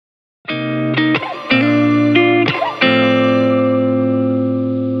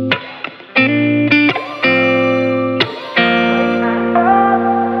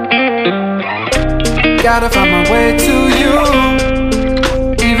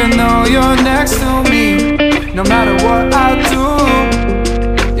you're next to me, no matter what I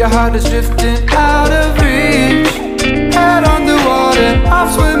do, your heart is drifting out of reach. Head underwater,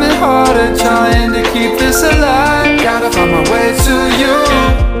 I'm swimming harder, trying to keep this alive. Gotta find my way to you,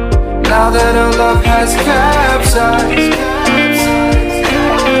 now that our love has capsized.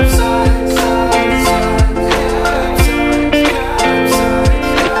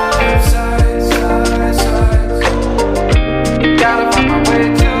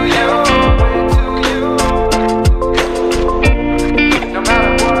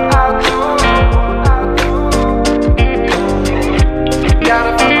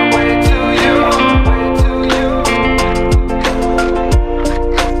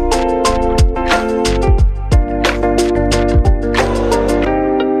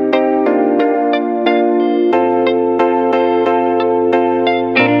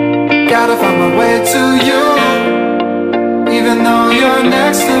 Gotta find my way to you, even though you're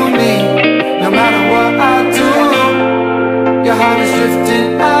next to me. No matter what I do, your heart is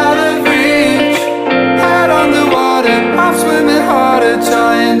drifting out of reach. Head on the water, I'm swimming harder,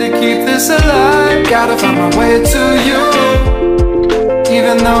 trying to keep this alive. Gotta find my way to you,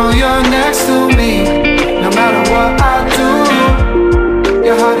 even though you're next to me. No matter what I do,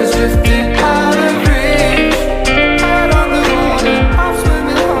 your heart is drifting out of reach.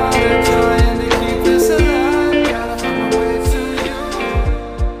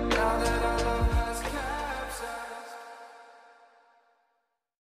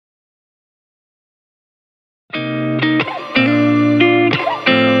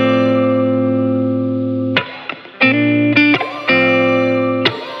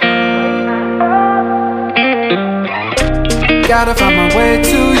 Gotta find my way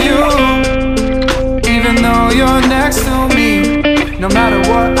to you, even though you're next to me. No matter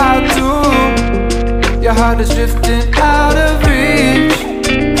what I do, your heart is drifting out of reach.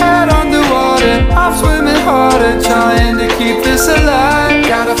 Head underwater, I'm swimming harder, trying to keep this alive.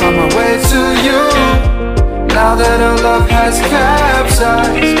 Gotta find my way to you, now that our love has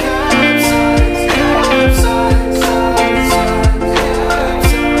capsized.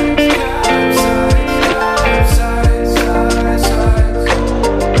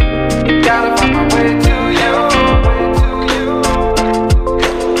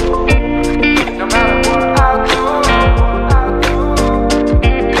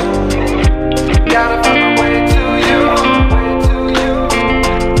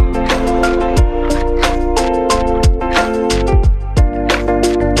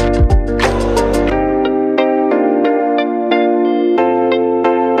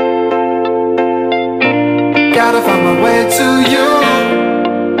 Gotta find my way to you,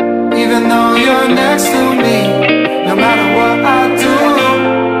 even though you're next to me. No matter what I do,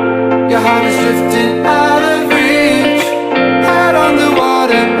 your heart is drifting out of reach. Head on the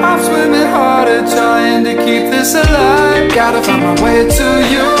water, I'm swimming harder, trying to keep this alive. Gotta find my way to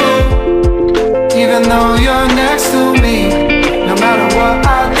you, even though you're next to me. No matter what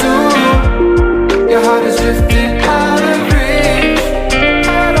I do, your heart is drifting out of reach.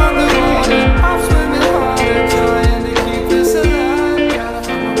 Head on the water, I'm swimming harder, trying to keep this alive. Gotta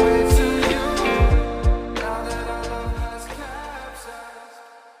find my way to you, now that our love has capsized.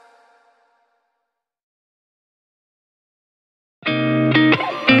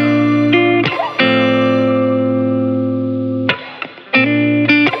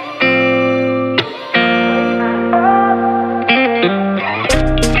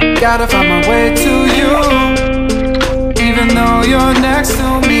 Gotta find my way to you, even though you're next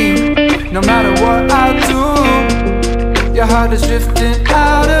to me. No matter what I do, your heart is drifting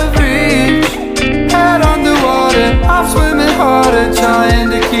out of reach. Head on the water, I'm swimming harder, trying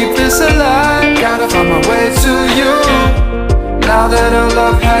to keep this alive. Gotta find my way to you, now that our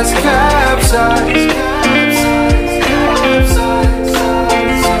love has capsized.